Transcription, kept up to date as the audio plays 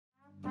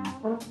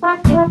My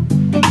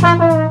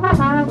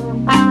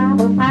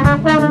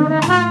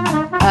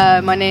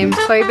name's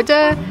Chloe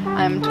Bodur.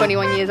 I'm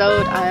 21 years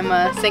old. I'm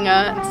a singer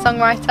and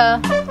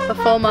songwriter,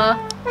 performer,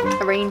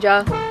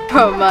 arranger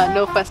from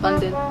northwest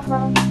London.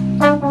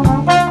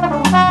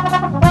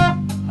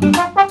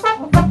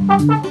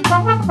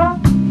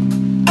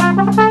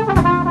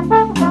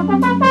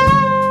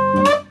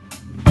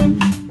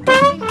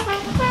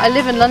 I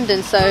live in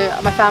London, so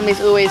my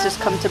family's always just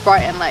come to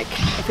Brighton, like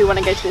if we want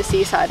to go to the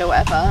seaside or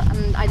whatever,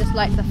 and I just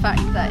like the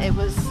fact that it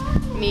was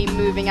me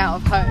moving out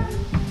of home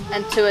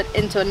and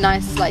into a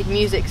nice like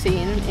music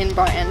scene in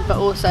Brighton, but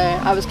also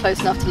I was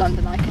close enough to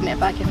London I could nip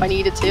back if I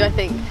needed to. I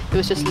think it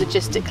was just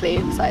logistically,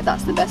 it was like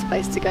that's the best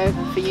place to go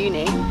for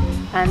uni,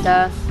 and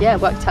yeah, it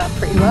worked out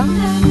pretty well.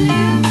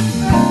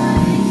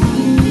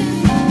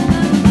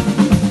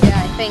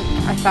 Yeah, I think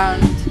I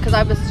found, because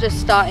I was just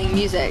starting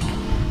music,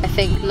 I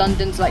think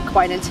London's like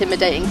quite an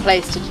intimidating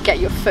place to get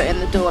your foot in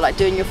the door, like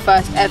doing your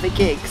first ever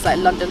gigs. Like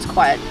London's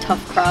quite a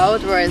tough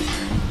crowd, whereas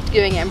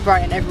doing it in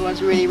Brighton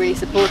everyone's really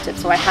supportive.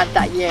 So I had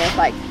that year of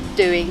like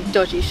doing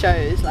dodgy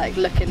shows, like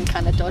looking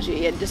kind of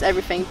dodgy and just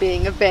everything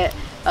being a bit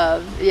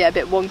yeah, a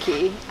bit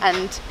wonky,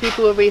 and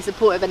people were really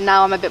supportive, and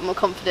now I'm a bit more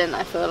confident.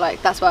 I feel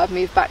like that's why I've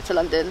moved back to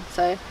London,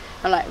 so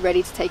I'm like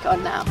ready to take it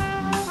on now.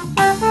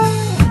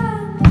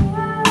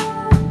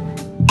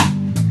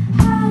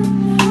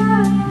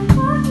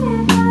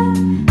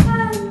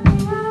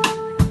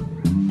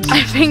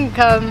 I think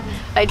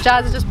like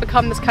jazz has just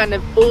become this kind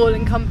of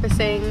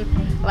all-encompassing,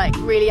 like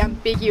really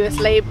ambiguous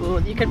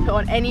label. You can put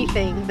on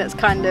anything that's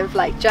kind of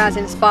like jazz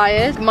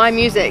inspired. My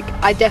music,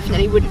 I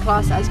definitely wouldn't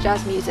class it as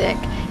jazz music,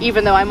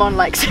 even though I'm on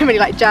like so many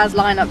like jazz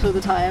lineups all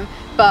the time,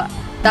 but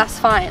that's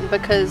fine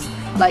because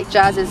like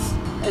jazz is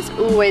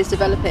always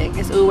developing,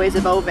 it's always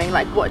evolving.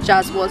 Like what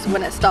jazz was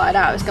when it started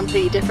out is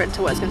completely different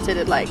to what's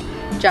considered like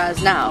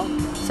jazz now.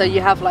 So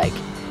you have like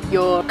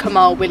your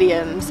Kamal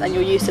Williams and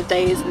your Yusuf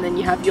Days, and then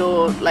you have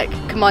your like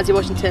Kamasi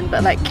Washington,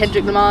 but like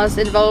Kendrick Lamar's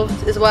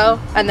involved as well,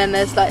 and then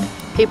there's like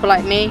people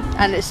like me,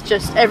 and it's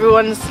just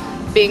everyone's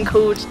being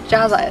called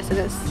jazz artists, and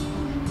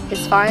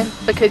it's fine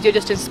because you're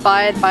just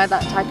inspired by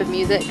that type of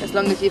music, as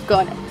long as you've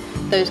got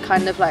those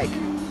kind of like,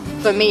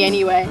 for me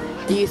anyway,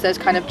 I use those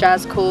kind of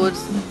jazz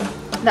chords,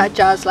 that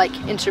jazz like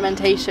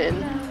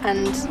instrumentation,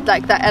 and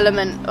like that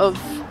element of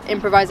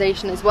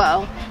improvisation as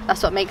well.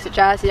 That's what makes it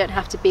jazz. You don't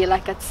have to be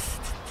like a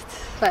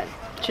like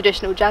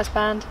traditional jazz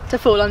band to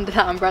fall under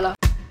that umbrella.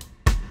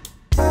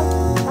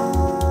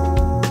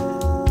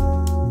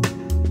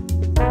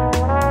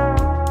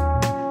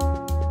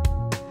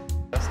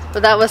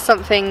 But that was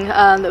something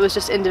that was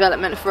just in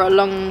development for a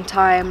long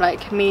time.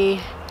 Like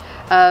me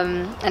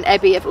and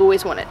Ebby have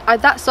always wanted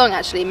that song,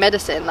 actually,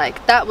 Medicine,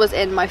 like that was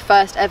in my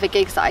first ever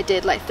gigs that I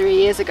did like 3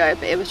 years ago,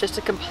 but it was just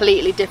a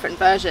completely different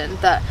version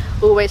that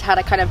always had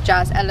a kind of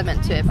jazz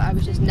element to it, but I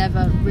was just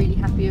never really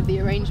happy with the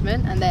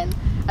arrangement. And then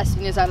as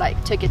soon as I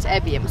like took it to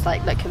Ebby and was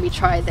like, look, can we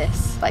try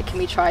this? Like, can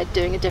we try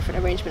doing a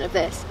different arrangement of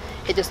this?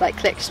 It just like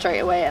clicked straight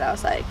away, and I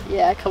was like,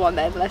 yeah, come on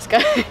then, let's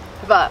go.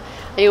 But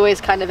I always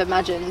kind of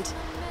imagined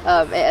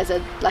it as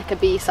a like a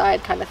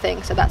B-side kind of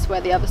thing, so that's where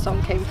the other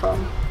song came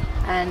from.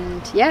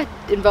 And yeah,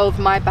 involved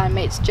my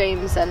bandmates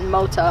James and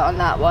Malta on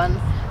that one,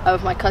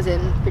 with my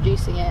cousin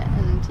producing it,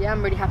 and yeah,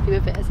 I'm really happy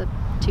with it as a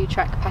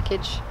 2-track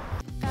package.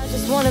 I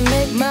just want to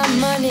make my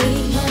money.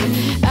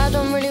 I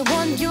don't really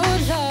want your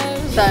love.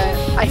 So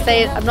I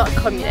say I'm not a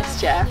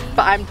communist, yeah,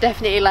 but I'm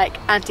definitely like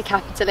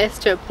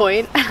anti-capitalist to a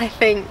point. I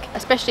think,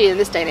 especially in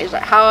this day and age,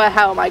 like how the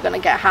hell am I going to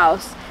get a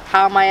house?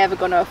 How am I ever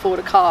going to afford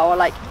a car or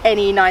like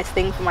any nice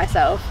thing for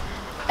myself?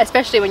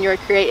 Especially when you're a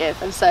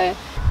creative. And so I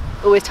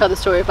always tell the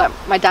story of like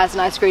my dad's an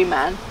ice cream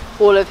man.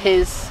 All of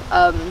his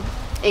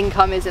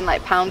income is in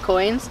like pound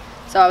coins.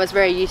 So I was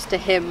very used to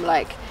him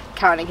like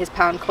counting his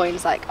pound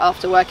coins like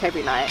after work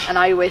every night, and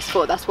I always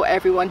thought that's what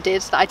everyone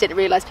did. I didn't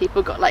realise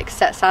people got like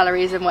set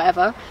salaries and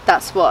whatever.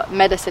 That's what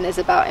Medicine is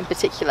about in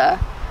particular.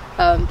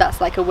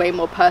 That's like a way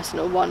more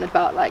personal one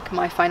about like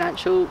my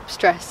financial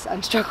stress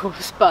and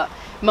struggles, but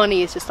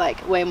Money is just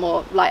like way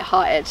more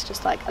light-hearted,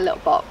 just like a little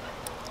bop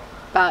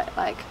about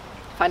like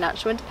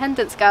financial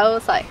independence,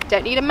 girls. Like,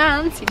 don't need a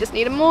man, so you just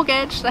need a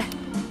mortgage.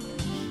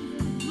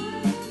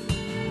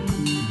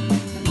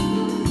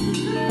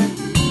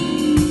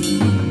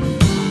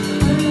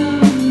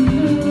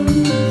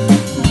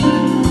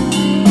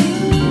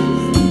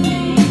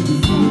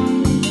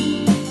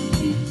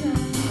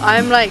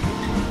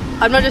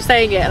 I'm not just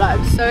saying it, like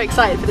I'm so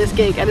excited for this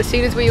gig. And as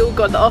soon as we all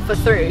got the offer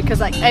through, because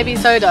like Ebby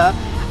Soda,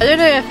 I don't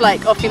know if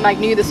like Offie Mag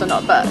knew this or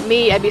not, but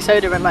me, Ebby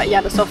Soda and like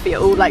Offie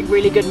are all like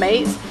really good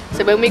mates.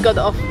 So when we got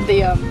the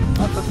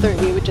offer through,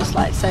 we were just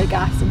like so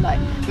gassed and like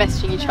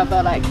messaging each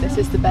other like, this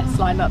is the best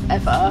lineup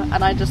ever.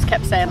 And I just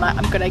kept saying like,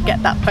 I'm gonna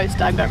get that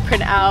poster, I'm gonna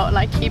print it out and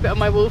like keep it on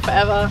my wall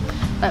forever.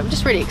 Like, I'm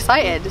just really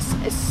excited.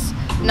 It's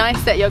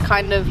nice that you're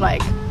kind of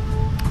like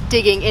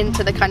digging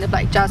into the kind of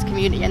like jazz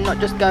community and not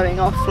just going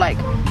off like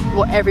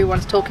what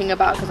everyone's talking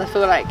about, because I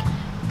feel like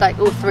like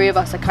all three of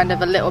us are kind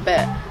of a little bit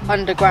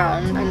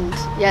underground, and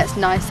yeah, it's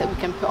nice that we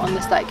can put on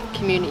this like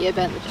community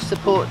event that just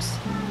supports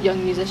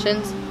young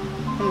musicians.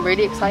 I'm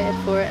really excited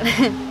for it.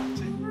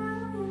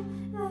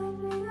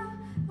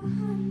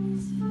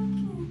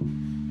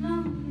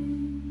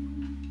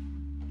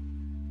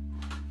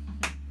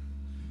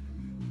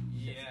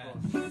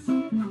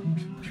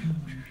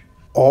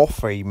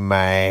 Offie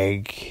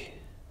Mag.